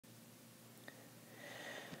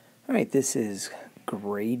All right, this is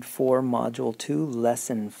Grade 4, Module 2,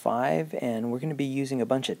 Lesson 5, and we're going to be using a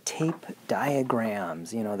bunch of tape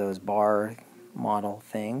diagrams, you know, those bar model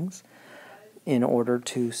things, in order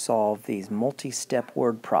to solve these multi-step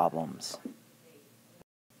word problems.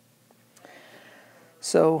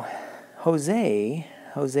 So,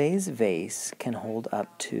 Jose's vase can hold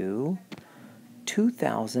up to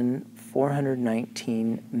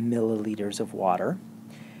 2,419 milliliters of water,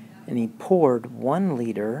 and he poured 1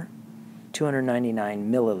 liter, 299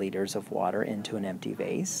 milliliters of water into an empty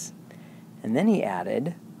vase, and then he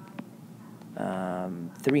added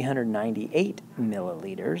 398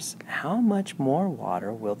 milliliters. How much more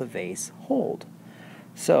water will the vase hold?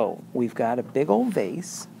 So we've got a big old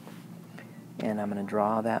vase, and I'm going to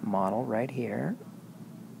draw that model right here.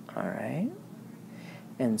 All right.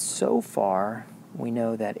 And so far, we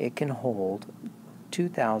know that it can hold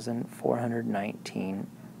 2,419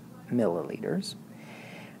 milliliters.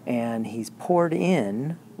 And he's poured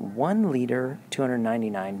in 1 liter,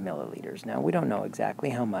 299 milliliters. Now, we don't know exactly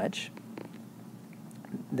how much,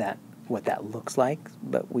 what that looks like,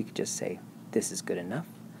 but we could just say this is good enough.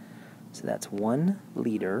 So that's 1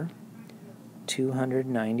 liter,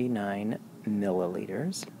 299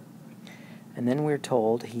 milliliters. And then we're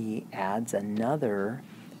told he adds another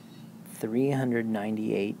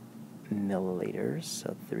 398 milliliters,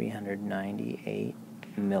 so 398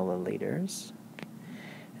 milliliters.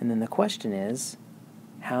 And then the question is,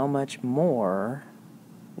 how much more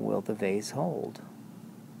will the vase hold?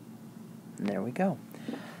 And there we go.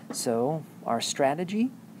 So our strategy,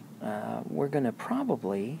 we're going to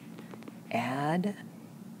probably add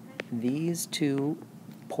these two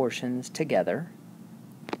portions together,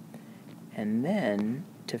 and then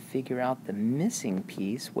to figure out the missing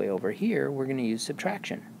piece way over here, we're going to use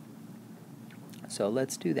subtraction. So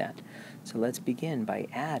let's do that. So let's begin by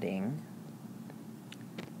adding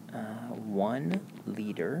 1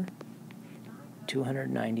 liter,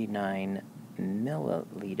 299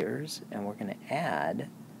 milliliters, and we're going to add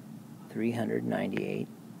 398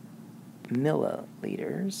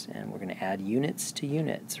 milliliters, and we're going to add units to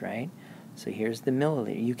units, right? So here's the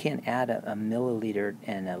milliliter. You can't add a milliliter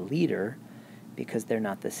and a liter because they're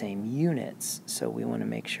not the same units, so we want to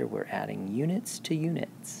make sure we're adding units to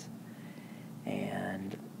units.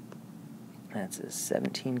 And that's a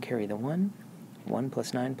 17, carry the 1. 1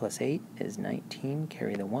 plus 9 plus 8 is 19,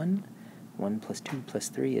 carry the 1. 1 plus 2 plus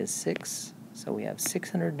 3 is 6. So we have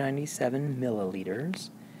 697 milliliters.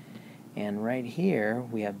 And right here,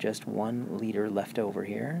 we have just 1 liter left over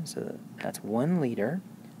here. So that's 1 liter,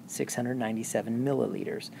 697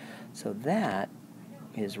 milliliters. So that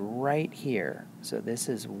is right here. So this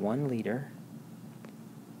is 1 liter,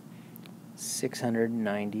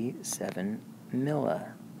 697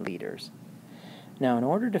 milliliters. Now, in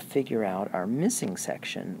order to figure out our missing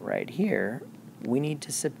section right here, we need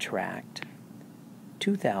to subtract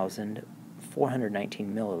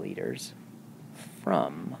 2,419 milliliters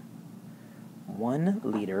from 1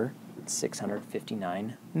 liter,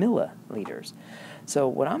 659 milliliters. So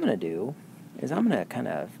what I'm going to do is I'm going to kind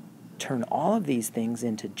of turn all of these things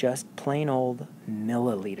into just plain old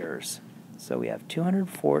milliliters. So we have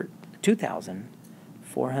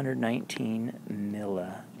 2,419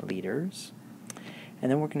 milliliters. And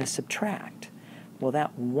then we're going to subtract. Well,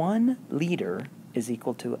 that 1 liter is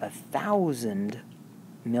equal to 1,000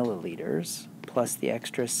 milliliters plus the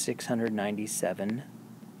extra 697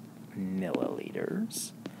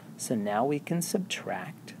 milliliters. So now we can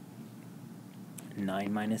subtract.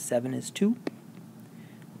 9 minus 7 is 2.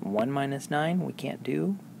 1 minus 9 we can't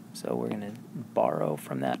do, so we're going to borrow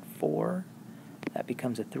from that 4. That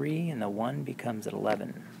becomes a 3, and the 1 becomes an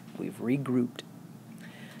 11. We've regrouped.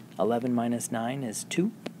 11 minus 9 is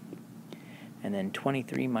 2, and then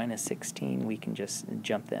 23 minus 16, we can just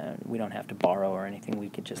jump that. We don't have to borrow or anything. We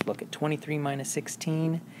could just look at 23 minus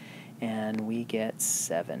 16, and we get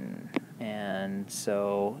 7. And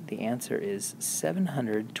so the answer is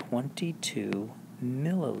 722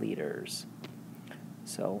 milliliters.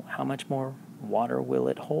 So how much more water will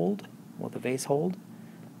it hold? Will the vase hold?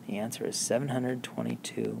 The answer is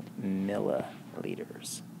 722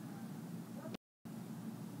 milliliters.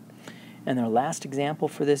 And our last example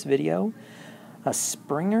for this video, a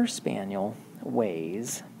Springer Spaniel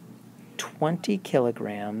weighs 20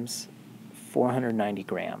 kilograms, 490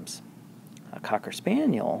 grams. A Cocker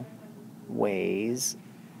Spaniel weighs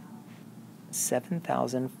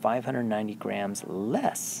 7,590 grams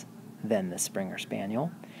less than the Springer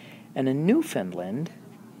Spaniel. And a Newfoundland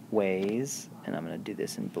weighs, and I'm going to do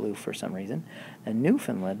this in blue for some reason, a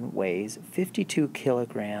Newfoundland weighs 52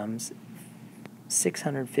 kilograms,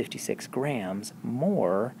 656 grams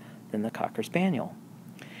more than the Cocker Spaniel.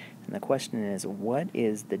 And the question is, what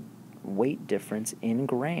is the weight difference in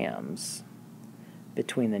grams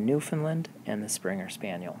between the Newfoundland and the Springer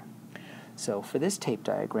Spaniel? So for this tape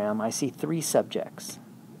diagram, I see three subjects.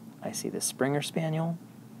 I see the Springer Spaniel,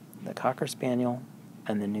 the Cocker Spaniel,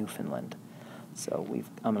 and the Newfoundland. So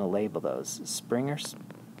I'm going to label those: Springer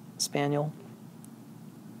Spaniel,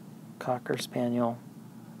 Cocker Spaniel,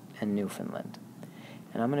 and Newfoundland.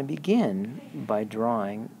 And I'm going to begin by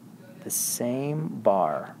drawing the same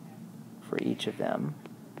bar for each of them.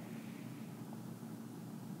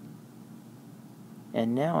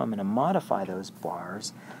 And now I'm going to modify those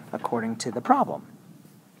bars according to the problem.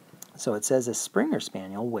 So it says a Springer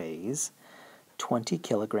Spaniel weighs 20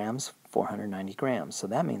 kilograms, 490 grams. So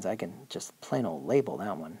that means I can just plain old label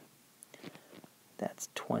that one. That's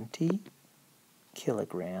 20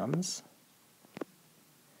 kilograms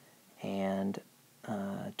and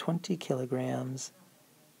 20 kilograms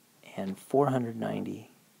and 490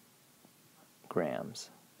 grams.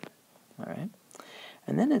 All right.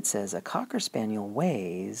 And then it says a Cocker Spaniel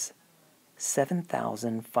weighs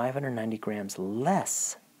 7,590 grams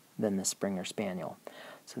less than the Springer Spaniel.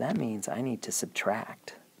 So that means I need to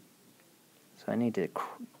subtract. So I need to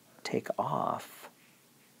take off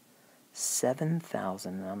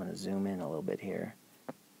 7,000. I'm going to zoom in a little bit here.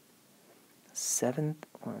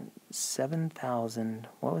 7,000,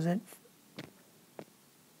 what was it?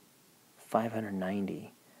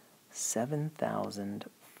 590.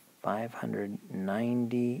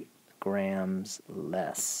 7,590 grams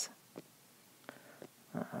less.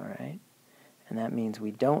 All right. And that means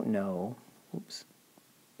we don't know,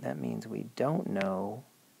 that means we don't know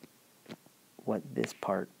what this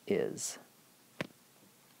part is.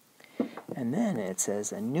 And then it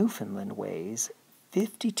says a Newfoundland weighs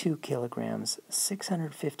 52 kilograms,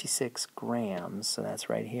 656 grams, so that's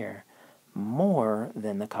right here, more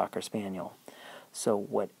than the Cocker Spaniel. So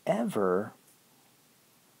whatever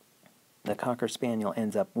the Cocker Spaniel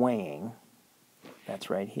ends up weighing, that's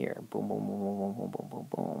right here, boom, boom, boom, boom, boom, boom, boom, boom,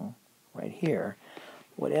 boom, right here,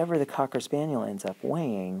 whatever the Cocker Spaniel ends up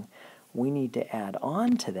weighing, we need to add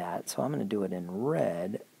on to that. So I'm going to do it in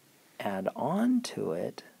red, add on to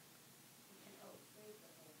it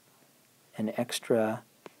an extra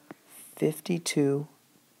 52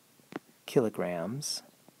 kilograms,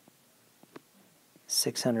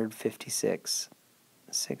 656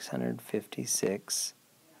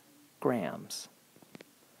 grams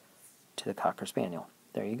to the Cocker Spaniel.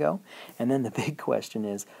 There you go. And then the big question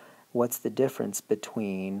is, what's the difference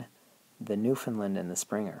between the Newfoundland and the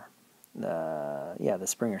Springer? The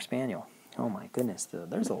Springer Spaniel. Oh my goodness,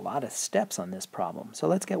 there's a lot of steps on this problem. So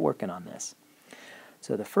let's get working on this.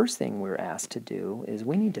 So the first thing we're asked to do is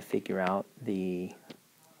we need to figure out the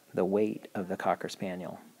weight of the Cocker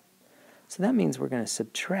Spaniel. So that means we're going to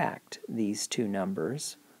subtract these two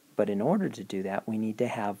numbers, but in order to do that, we need to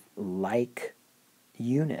have like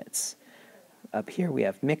units. Up here we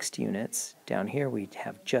have mixed units. Down here we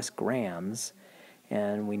have just grams,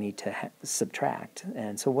 and we need to subtract.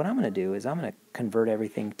 And so what I'm going to do is I'm going to convert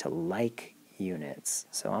everything to like units.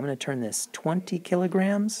 So I'm going to turn this 20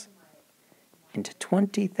 kilograms into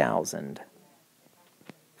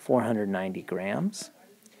 20,490 grams,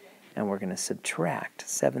 and we're going to subtract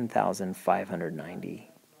 7,590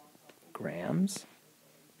 grams,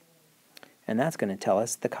 and that's going to tell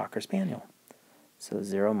us the Cocker Spaniel. So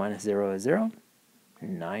 0 minus 0 is 0,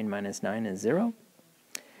 9 minus 9 is 0,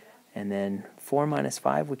 and then 4 minus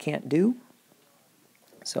 5 we can't do,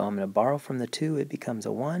 so I'm going to borrow from the 2, it becomes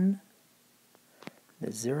a 1,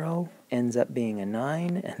 the 0 ends up being a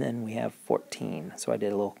 9, and then we have 14. So I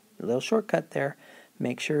did a little shortcut there.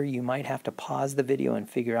 Make sure you might have to pause the video and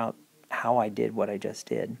figure out how I did what I just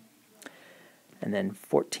did. And then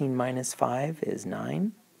 14 minus 5 is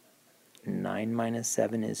 9. 9 minus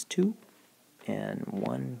 7 is 2. And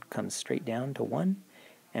 1 comes straight down to 1.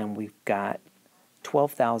 And we've got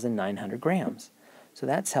 12,900 grams. So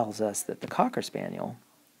that tells us that the Cocker Spaniel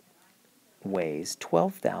weighs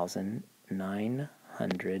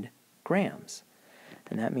 12,900 grams.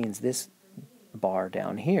 And that means this bar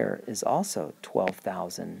down here is also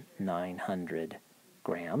 12,900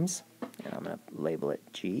 grams. And I'm going to label it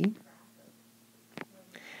G.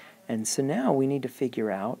 And so now we need to figure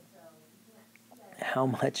out how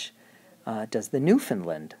much does the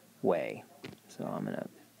Newfoundland weigh. So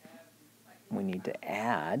we need to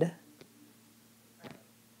add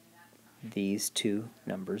these two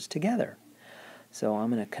numbers together. So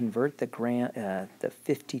I'm going to convert the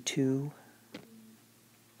 52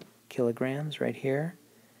 kilograms right here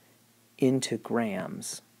into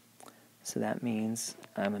grams. So that means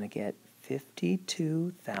I'm going to get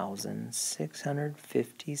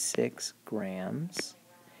 52,656 grams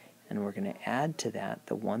and we're going to add to that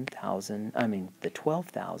the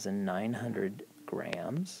 12,900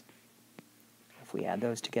 grams. If we add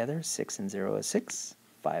those together, 6 and 0 is 6,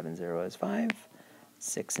 5 and 0 is 5,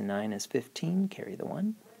 6 and 9 is 15, carry the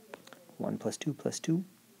 1. 1 plus 2 plus 2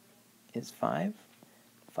 is 5.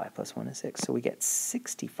 5 plus 1 is 6. So we get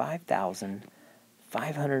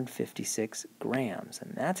 65,556 grams,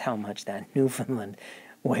 and that's how much that Newfoundland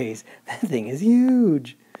weighs. That thing is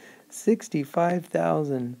huge.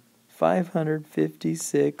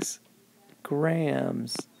 65,556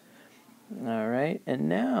 grams. All right, and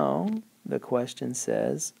now the question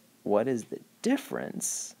says, what is the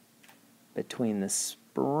difference between the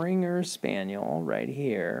Springer Spaniel right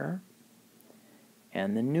here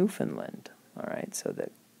and the Newfoundland? All right, so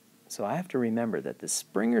I have to remember that the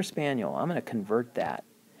Springer Spaniel, I'm going to convert that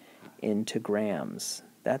into grams.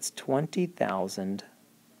 That's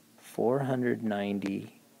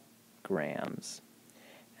 20,490 grams.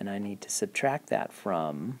 And I need to subtract that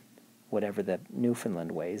from whatever the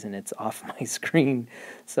Newfoundland weighs, and it's off my screen.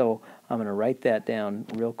 So I'm going to write that down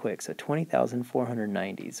real quick. So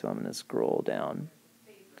 20,490. So I'm going to scroll down.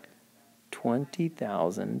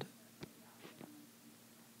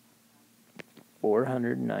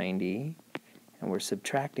 20,490, and we're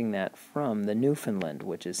subtracting that from the Newfoundland,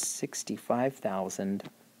 which is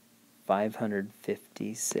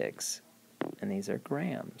 65,556, and these are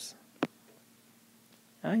grams.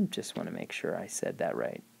 I just want to make sure I said that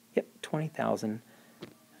right. Yep, 20,000.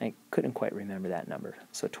 I couldn't quite remember that number.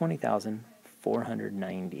 So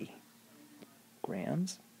 20,490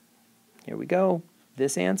 grams. Here we go.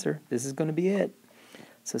 This answer. This is going to be it.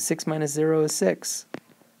 So 6 minus 0 is 6.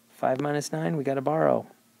 5 minus 9, we got to borrow.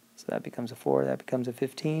 So that becomes a 4. That becomes a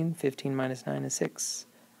 15. 15 minus 9 is 6.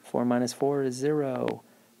 4 minus 4 is 0.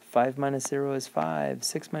 5 minus 0 is 5.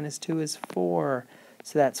 6 minus 2 is 4.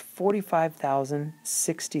 So that's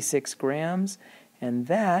 45,066 grams. And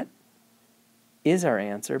that is our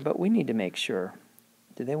answer, but we need to make sure.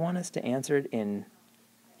 Do they want us to answer it in...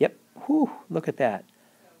 Yep, whew, look at that.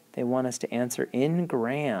 They want us to answer in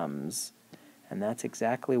grams, and that's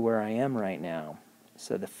exactly where I am right now.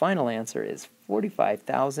 So the final answer is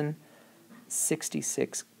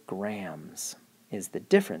 45,066 grams is the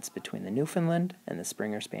difference between the Newfoundland and the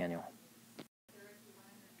Springer Spaniel.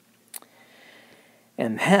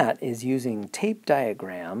 And that is using tape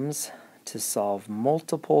diagrams to solve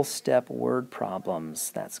multiple step word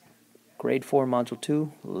problems. That's grade 4, module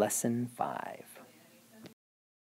 2, lesson 5.